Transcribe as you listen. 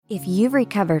If you've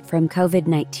recovered from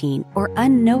COVID-19 or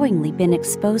unknowingly been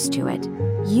exposed to it,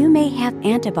 you may have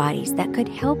antibodies that could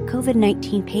help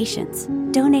COVID-19 patients.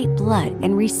 Donate blood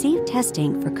and receive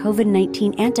testing for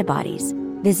COVID-19 antibodies.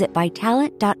 Visit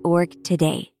Vitalant.org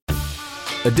today.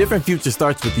 A different future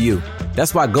starts with you.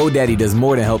 That's why GoDaddy does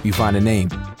more than help you find a name.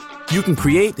 You can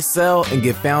create, sell, and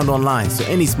get found online so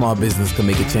any small business can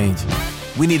make a change.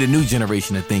 We need a new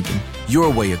generation of thinking, your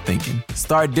way of thinking.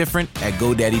 Start different at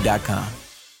GoDaddy.com.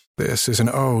 This is an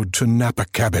ode to Napa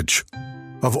cabbage.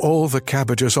 Of all the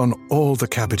cabbages on all the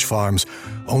cabbage farms,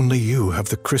 only you have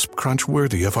the crisp crunch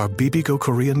worthy of our Bibigo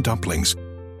Korean dumplings.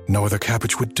 No other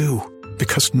cabbage would do,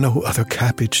 because no other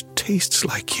cabbage tastes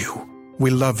like you. We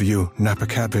love you, Napa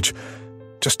cabbage.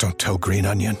 Just don't tell Green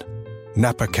Onion.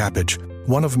 Napa cabbage,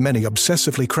 one of many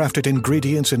obsessively crafted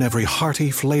ingredients in every hearty,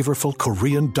 flavorful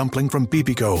Korean dumpling from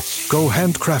Bibigo. Go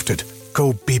handcrafted.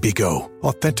 Go Bibigo.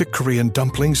 Authentic Korean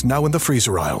dumplings now in the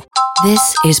freezer aisle.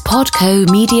 This is Podco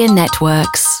Media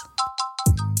Networks.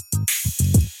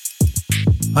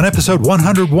 On episode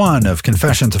 101 of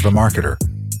Confessions of a Marketer,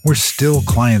 we're still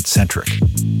client-centric.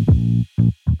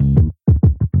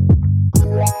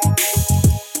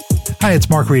 Hi, it's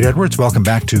Mark Reed Edwards. Welcome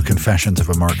back to Confessions of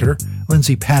a Marketer.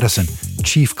 Lindsay Pattison,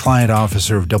 Chief Client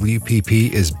Officer of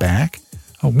WPP, is back.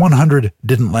 100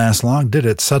 didn't last long, did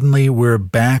it? Suddenly, we're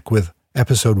back with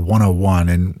episode 101.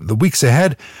 In the weeks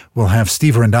ahead, we'll have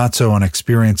Steve Randazzo on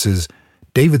experiences,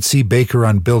 David C. Baker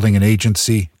on building an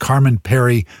agency, Carmen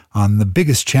Perry on the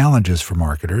biggest challenges for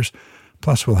marketers.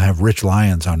 Plus, we'll have Rich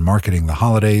Lyons on marketing the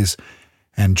holidays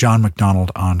and John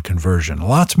McDonald on conversion.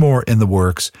 Lots more in the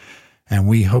works, and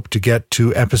we hope to get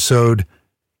to episode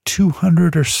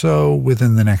 200 or so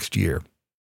within the next year.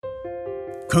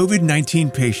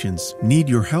 COVID-19 patients need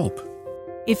your help.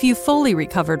 If you've fully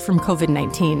recovered from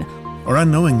COVID-19 or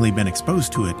unknowingly been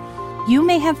exposed to it, you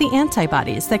may have the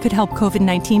antibodies that could help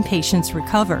COVID-19 patients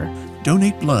recover.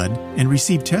 Donate blood and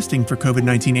receive testing for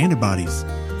COVID-19 antibodies.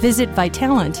 Visit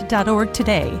Vitalant.org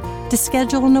today to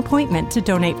schedule an appointment to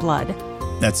donate blood.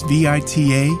 That's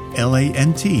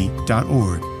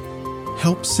Vitalant.org.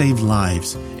 Help save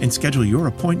lives and schedule your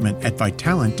appointment at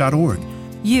Vitalant.org.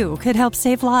 You could help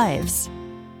save lives.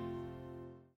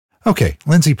 Okay,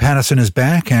 Lindsay Pattison is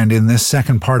back, and in this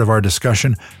second part of our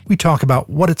discussion, we talk about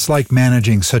what it's like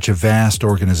managing such a vast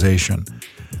organization,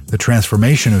 the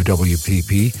transformation of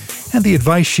WPP, and the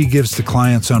advice she gives to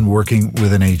clients on working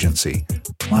with an agency.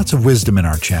 Lots of wisdom in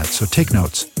our chat, so take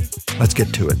notes. Let's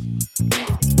get to it.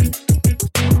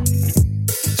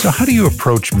 So how do you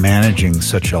approach managing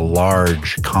such a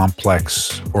large,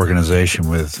 complex organization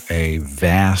with a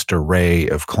vast array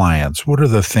of clients? What are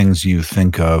the things you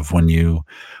think of when you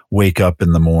wake up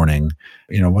in the morning?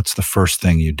 What's the first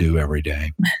thing you do every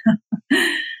day?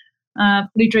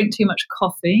 Probably drink too much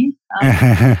coffee.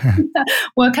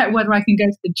 Work out whether I can go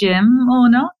to the gym or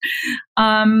not.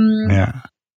 Yeah.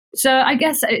 So I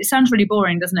guess it sounds really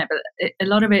boring, doesn't it? But a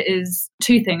lot of it is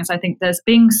two things. I think there's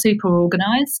being super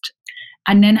organized,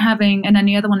 and then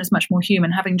the other one is much more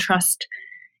human, having trust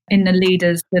in the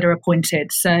leaders that are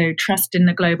appointed. So trust in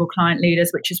the global client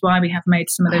leaders, which is why we have made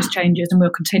some of those changes and we'll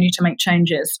continue to make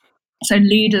changes. So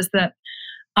leaders that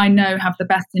I know have the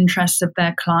best interests of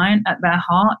their client at their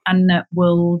heart and that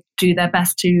will do their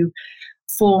best to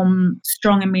form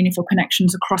strong and meaningful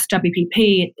connections across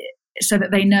WPP so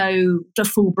that they know the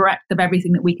full breadth of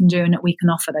everything that we can do and that we can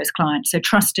offer those clients. So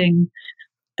trusting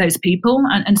those people,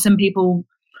 and some people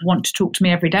want to talk to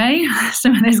me every day,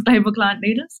 some of those global client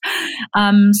leaders.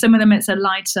 Some of them it's a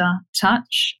lighter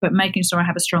touch, but making sure I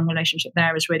have a strong relationship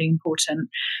there is really important.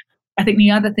 I think the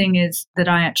other thing is that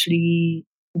I actually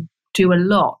do a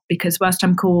lot, because whilst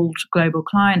I'm called global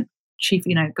client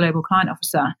global client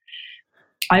officer,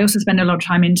 I also spend a lot of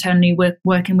time internally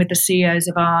working with the CEOs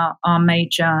of our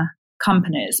major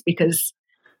companies, because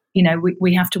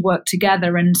we have to work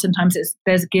together, and sometimes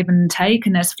there's give and take,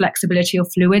 and there's flexibility or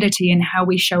fluidity in how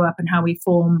we show up and how we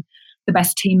form the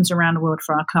best teams around the world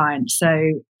for our clients.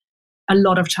 So a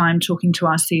lot of time talking to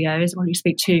our CEOs. We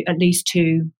speak to at least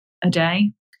 2 a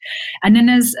day. And then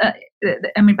there's,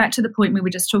 back to the point we were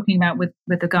just talking about with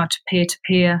regard to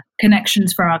peer-to-peer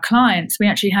connections for our clients. We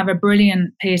actually have a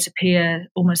brilliant peer-to-peer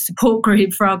almost support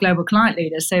group for our global client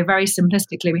leaders. So very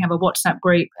simplistically, we have a WhatsApp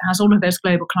group that has all of those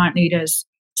global client leaders,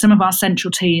 some of our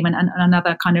central team and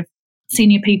another kind of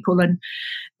senior people. And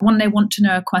when they want to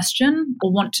know a question or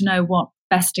want to know what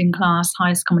best in class,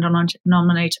 highest common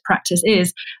denominator practice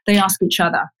is, they ask each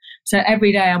other. So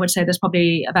every day I would say there's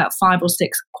probably about 5 or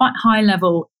 6 quite high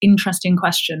level, interesting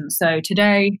questions. So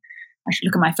today, I should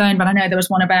look at my phone, but I know there was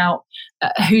one about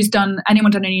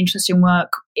anyone done any interesting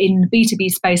work in B2B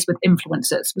space with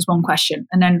influencers was one question.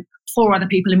 And then 4 other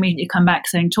people immediately come back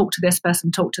saying, talk to this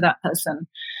person, talk to that person.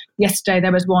 Yesterday,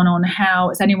 there was one on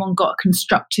has anyone got a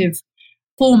constructive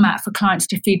format for clients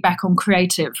to feedback on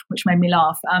creative, which made me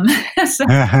laugh.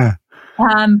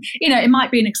 It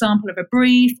might be an example of a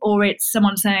brief, or it's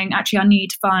someone saying, actually, I need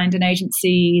to find an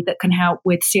agency that can help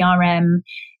with CRM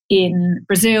in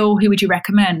Brazil. Who would you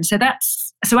recommend? So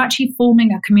actually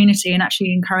forming a community and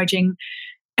actually encouraging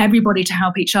everybody to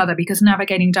help each other, because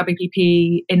navigating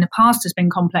WPP in the past has been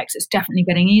complex. It's definitely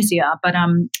getting easier, but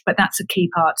that's a key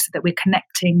part, so that we're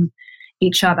connecting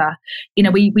each other.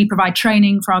 We provide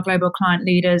training for our global client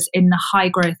leaders in the high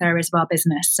growth areas of our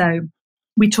business. So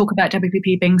we talk about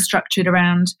WPP being structured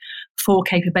around 4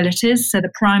 capabilities. So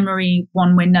the primary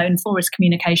one we're known for is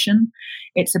communication.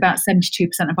 It's about 72%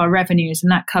 of our revenues,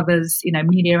 and that covers,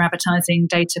 media, advertising,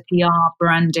 data, PR,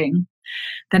 branding.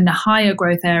 Then the higher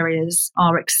growth areas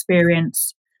are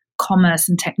experience, commerce,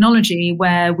 and technology,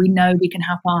 where we know we can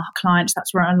help our clients.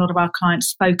 That's where a lot of our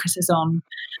clients' focus is on.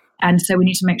 And so we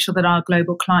need to make sure that our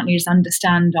global client leaders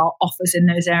understand our offers in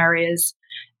those areas.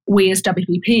 We as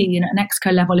WPP, at an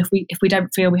ExCo level, if we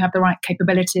don't feel we have the right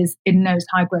capabilities in those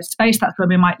high growth space, that's where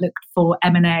we might look for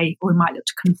M&A, or we might look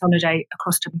to consolidate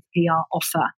across WPP our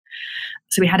offer.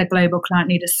 So we had a global client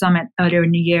leaders summit earlier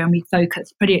in the year, and we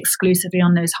focused pretty exclusively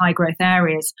on those high growth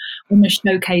areas, almost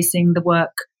showcasing the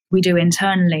work we do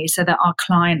internally, so that our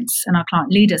clients and our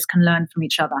client leaders can learn from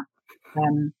each other.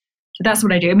 So that's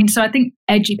what I do. So I think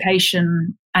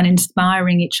education and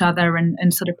inspiring each other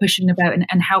and sort of pushing about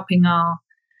and helping a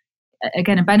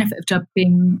benefit of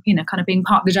being, kind of being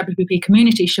part of the WPP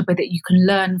community should be that you can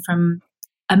learn from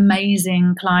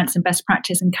amazing clients and best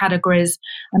practice and categories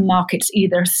and markets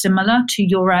either similar to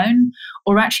your own,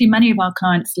 or actually many of our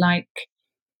clients like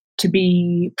to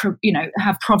be,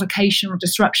 have provocation or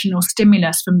disruption or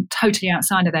stimulus from totally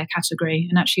outside of their category.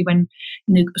 And actually when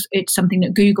it's something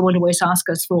that Google will always ask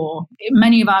us for,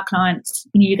 many of our clients,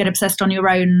 you get obsessed on your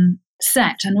own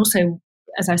set. And also,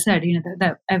 as I said,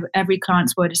 every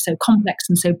client's world is so complex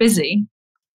and so busy.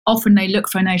 Often they look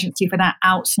for an agency for that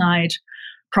outside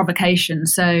provocation.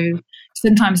 So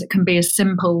sometimes it can be as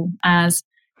simple as,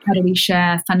 how do we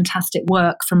share fantastic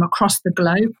work from across the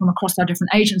globe, from across our different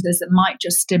agencies that might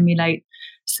just stimulate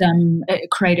some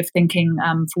creative thinking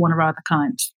for one of our other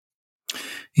clients?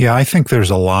 Yeah, I think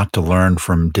there's a lot to learn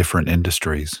from different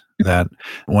industries, that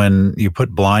when you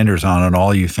put blinders on and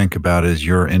all you think about is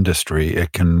your industry,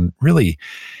 it can really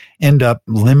end up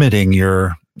limiting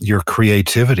your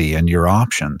creativity and your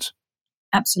options.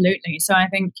 Absolutely. So I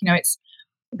think,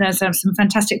 there's some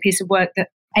fantastic piece of work that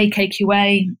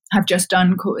AKQA have just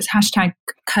done called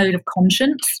 #Code of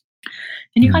Conscience.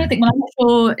 And you kind of think, well, I'm not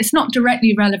sure, it's not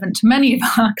directly relevant to many of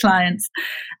our clients,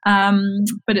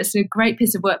 but it's a great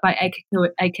piece of work by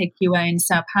AKQA in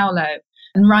Sao Paulo.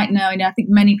 And right now, I think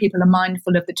many people are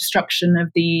mindful of the destruction of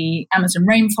the Amazon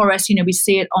rainforest. We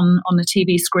see it on the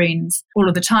TV screens all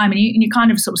of the time. And you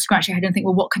kind of sort of scratch your head and think,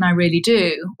 well, what can I really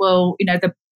do? Well,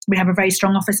 we have a very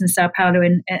strong office in Sao Paulo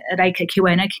at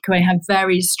AKQA, and AKQA have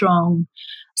very strong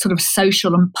sort of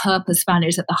social and purpose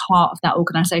values at the heart of that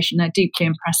organization. They're deeply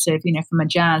impressive, from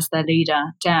Ajaz, their leader,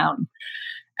 down.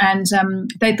 And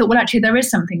they thought, well, actually, there is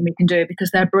something we can do,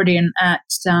 because they're brilliant at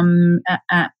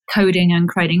coding and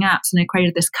creating apps. And they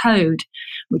created this code,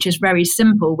 which is very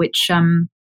simple, which can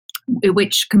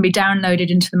be downloaded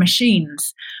into the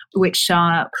machines, which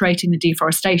are creating the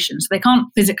deforestation. So they can't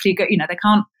physically go, they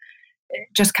can't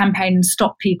just campaign and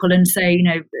stop people and say,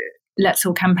 let's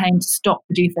all campaign to stop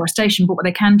the deforestation. But what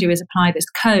they can do is apply this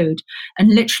code,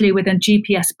 and literally within a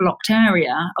GPS blocked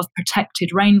area of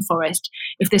protected rainforest,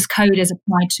 if this code is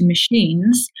applied to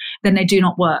machines, then they do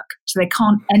not work. So they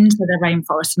can't enter the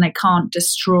rainforest and they can't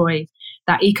destroy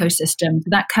that ecosystem. So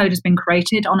that code has been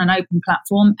created on an open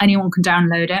platform. Anyone can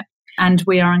download it. And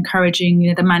we are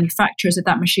encouraging the manufacturers of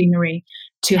that machinery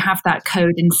to have that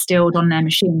code instilled on their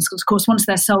machines. Because of course, once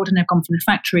they're sold and they've gone from the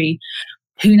factory,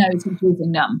 who knows who's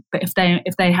using them? But if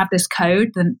they have this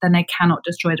code, then they cannot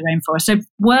destroy the rainforest. So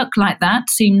work like that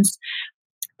seems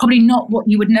probably not what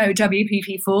you would know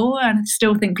WPP for. And I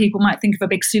still think people might think of a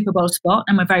big Super Bowl spot,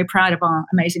 and we're very proud of our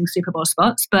amazing Super Bowl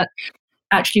spots. But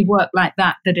actually work like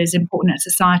that is important at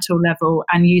societal level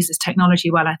and uses technology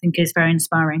well, I think is very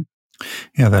inspiring.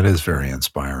 Yeah, that is very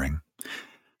inspiring.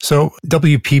 So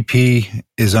WPP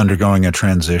is undergoing a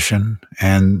transition,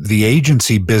 and the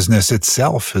agency business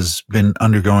itself has been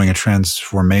undergoing a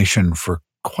transformation for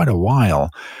quite a while.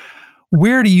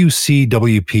 Where do you see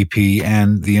WPP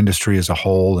and the industry as a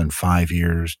whole in 5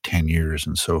 years, 10 years,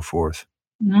 and so forth?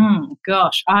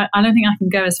 Gosh, I don't think I can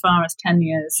go as far as 10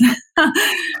 years.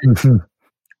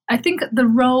 I think the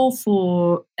role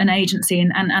for an agency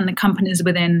and the companies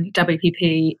within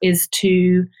WPP is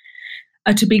to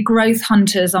be growth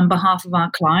hunters on behalf of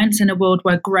our clients in a world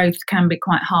where growth can be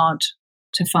quite hard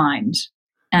to find.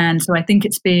 And so I think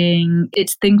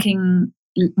it's thinking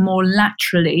more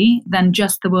laterally than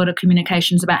just the world of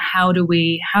communications about how do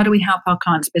we help our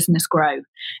clients' business grow,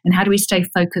 and how do we stay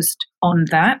focused on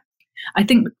that. I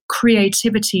think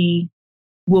creativity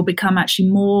will become actually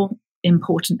more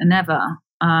important than ever.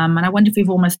 And I wonder if we've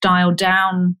almost dialed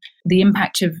down the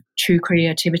impact of true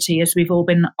creativity as we've all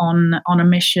been on a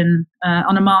mission,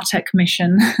 on a MarTech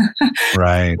mission.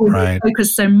 Right. We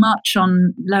focus so much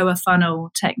on lower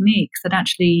funnel techniques that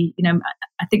actually,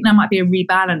 I think there might be a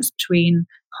rebalance between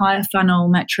higher funnel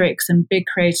metrics and big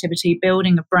creativity,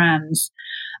 building of brands.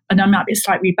 And there might be a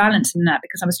slight rebalance in that,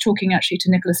 because I was talking actually to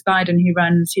Nicholas Biden,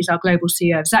 he's our global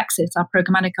CEO of Xaxis, our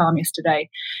programmatic arm, yesterday.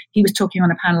 He was talking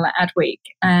on a panel at Adweek,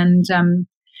 and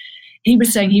he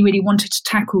was saying he really wanted to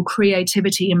tackle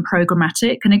creativity in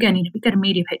programmatic. And again, we go to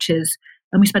media pitches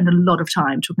and we spend a lot of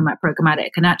time talking about programmatic,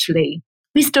 and actually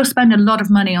we still spend a lot of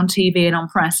money on TV and on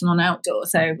press and on outdoor.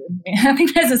 So I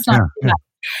think there's a slight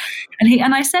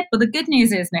And I said, well, the good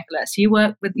news is, Nicholas,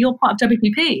 you're part of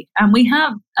WPP, and we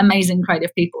have amazing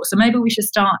creative people. So maybe we should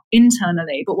start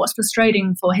internally. But what's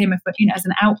frustrating for him, as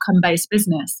an outcome-based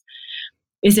business,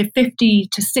 is if 50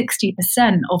 to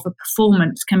 60% of the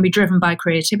performance can be driven by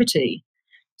creativity.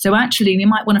 So actually, we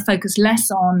might want to focus less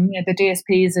on the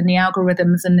DSPs and the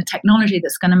algorithms and the technology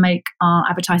that's going to make our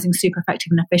advertising super effective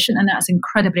and efficient, and that's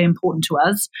incredibly important to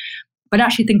us. But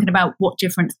actually thinking about what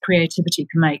difference creativity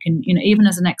can make. And, even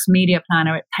as an ex-media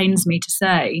planner, it pains me to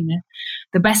say,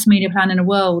 the best media plan in the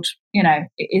world,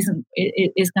 is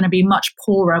going to be much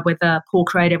poorer with a poor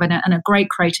creative, and a great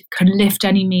creative can lift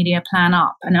any media plan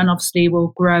up, and then obviously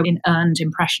will grow in earned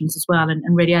impressions as well, and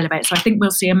really elevate. So I think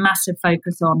we'll see a massive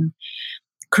focus on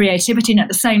creativity. And at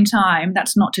the same time,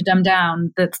 that's not to dumb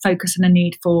down the focus and the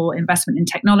need for investment in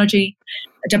technology.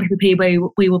 At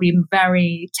WPP, we will be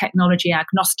very technology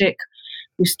agnostic.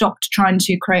 We've stopped trying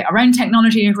to create our own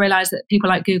technology. We've realized that people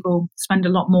like Google spend a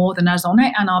lot more than us on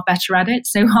it and are better at it.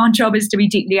 So our job is to be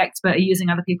deeply expert at using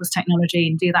other people's technology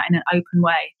and do that in an open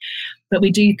way. But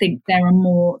we do think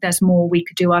there's more we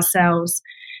could do ourselves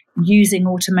using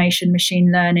automation,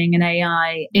 machine learning and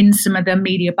AI in some of the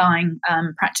media buying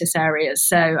practice areas.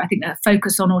 So I think that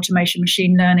focus on automation,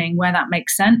 machine learning, where that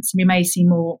makes sense. We may see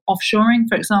more offshoring,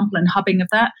 for example, and hubbing of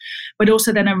that, but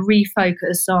also then a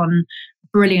refocus on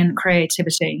brilliant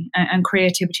creativity and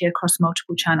creativity across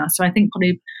multiple channels. So I think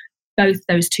probably both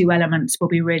those two elements will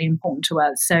be really important to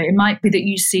us. So it might be that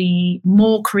you see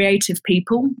more creative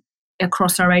people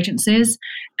across our agencies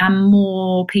and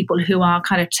more people who are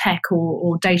kind of tech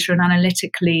or data and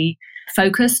analytically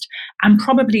focused, and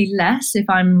probably less, if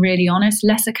I'm really honest,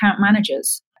 less account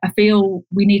managers. I feel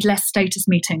we need less status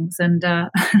meetings and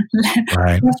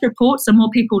less reports and more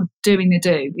people doing the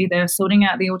do, either sorting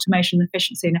out the automation,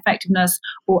 efficiency and effectiveness,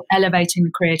 or elevating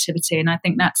the creativity. And I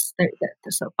think that's the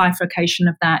sort of bifurcation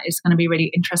of that is going to be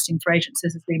really interesting for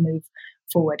agencies as we move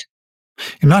forward.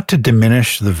 And not to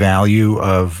diminish the value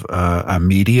of a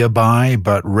media buy,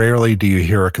 but rarely do you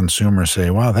hear a consumer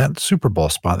say, wow, that Super Bowl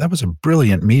spot, that was a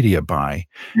brilliant media buy.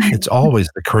 It's always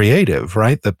the creative,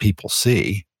 right, that people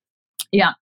see.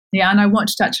 Yeah, and I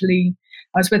was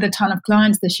with a ton of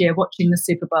clients this year watching the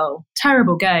Super Bowl.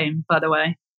 Terrible game, by the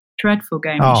way. Dreadful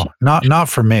game. Oh, not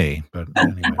for me, but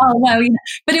anyway. Oh, well,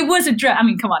 but it was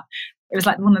come on. It was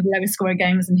like one of the lowest scoring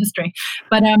games in history.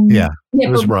 But it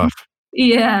was rough.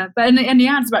 Yeah, but and the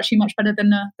ads were actually much better than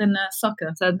the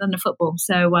soccer, so than the football.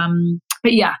 So,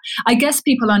 but yeah, I guess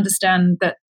people understand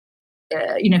that,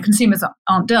 consumers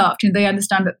aren't daft. They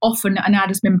understand that often an ad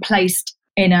has been placed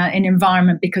in an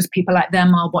environment because people like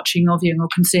them are watching or viewing or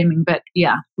consuming. But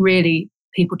yeah, really,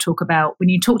 people talk about when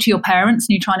you talk to your parents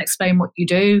and you try and explain what you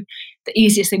do, the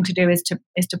easiest thing to do is to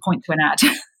point to an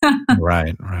ad.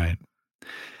 Right.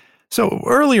 So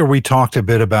earlier we talked a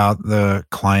bit about the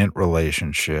client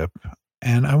relationship,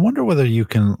 and I wonder whether you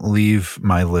can leave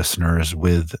my listeners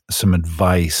with some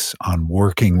advice on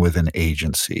working with an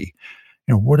agency.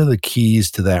 What are the keys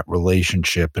to that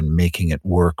relationship and making it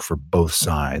work for both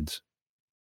sides?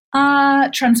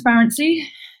 Transparency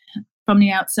from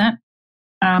the outset.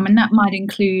 And that might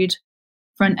include,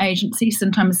 for an agency,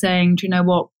 sometimes saying, do you know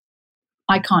what,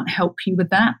 I can't help you with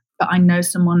that, but I know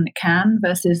someone that can,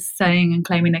 versus saying and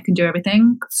claiming they can do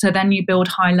everything. So then you build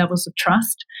high levels of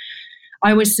trust.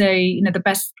 I would say, the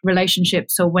best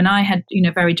relationships, or when I had,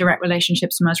 very direct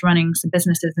relationships when I was running some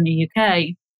businesses in the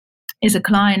UK, is a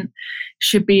client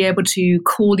should be able to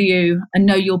call you and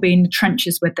know you'll be in the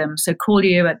trenches with them. So call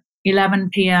you at 11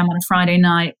 p.m. on a Friday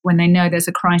night when they know there's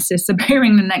a crisis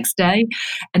appearing the next day,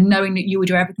 and knowing that you will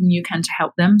do everything you can to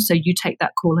help them. So you take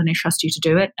that call and they trust you to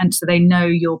do it. And so they know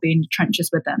you'll be in the trenches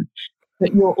with them.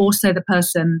 But you're also the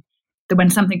person that when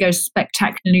something goes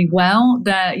spectacularly well,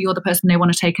 that you're the person they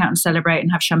want to take out and celebrate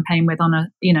and have champagne with on a,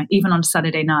 even on a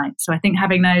Saturday night. So I think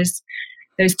having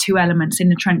those two elements, in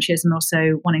the trenches and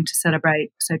also wanting to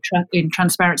celebrate, so in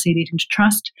transparency leading to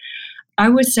trust. I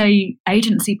would say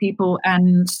agency people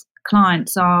and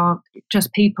clients are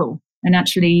just people. And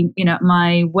actually, at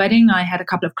my wedding, I had a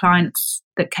couple of clients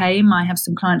that came. I have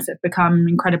some clients that have become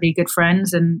incredibly good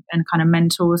friends and kind of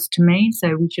mentors to me.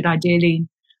 So we should ideally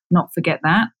not forget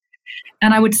that.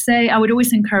 And I would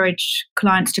always encourage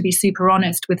clients to be super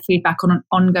honest with feedback on an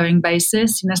ongoing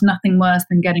basis. And there's nothing worse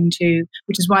than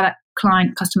which is why that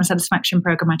client customer satisfaction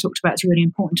program I talked about is really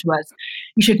important to us.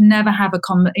 You should never have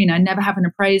never have an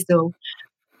appraisal,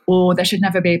 or there should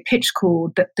never be a pitch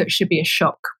call that should be a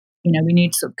shock. We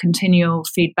need sort of continual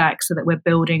feedback so that we're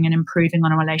building and improving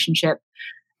on a relationship.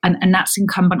 And that's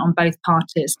incumbent on both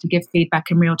parties to give feedback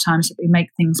in real time so that we make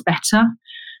things better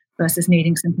versus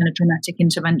needing some kind of dramatic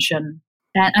intervention.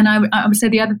 And I would say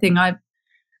the other thing, I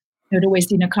would always,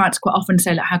 clients quite often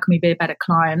say, like, how can we be a better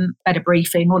client, better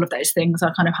briefing, all of those things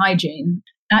are kind of hygiene.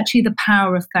 Actually, the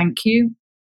power of thank you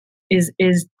is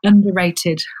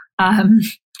underrated,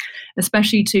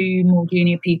 especially to more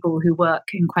junior people who work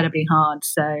incredibly hard.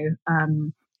 So,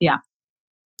 yeah.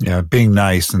 Yeah, being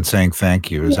nice and saying thank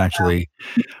you is actually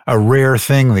a rare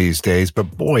thing these days,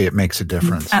 but boy, it makes a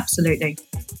difference. Absolutely.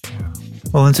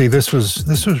 Well, Lindsay, this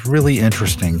was really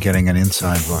interesting, getting an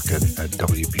inside look at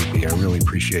WPP. I really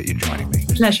appreciate you joining me.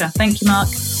 Pleasure. Thank you, Mark.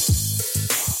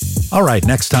 All right,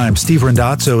 next time, Steve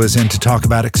Randazzo is in to talk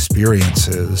about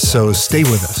experiences, so stay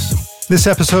with us. This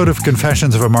episode of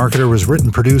Confessions of a Marketer was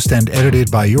written, produced, and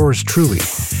edited by yours truly.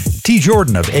 T.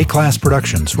 Jordan of A-Class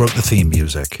Productions wrote the theme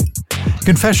music.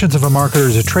 Confessions of a Marketer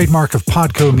is a trademark of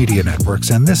Podco Media Networks,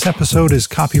 and this episode is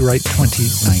copyright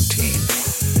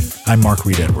 2019. I'm Mark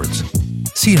Reed Edwards.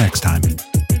 See you next time.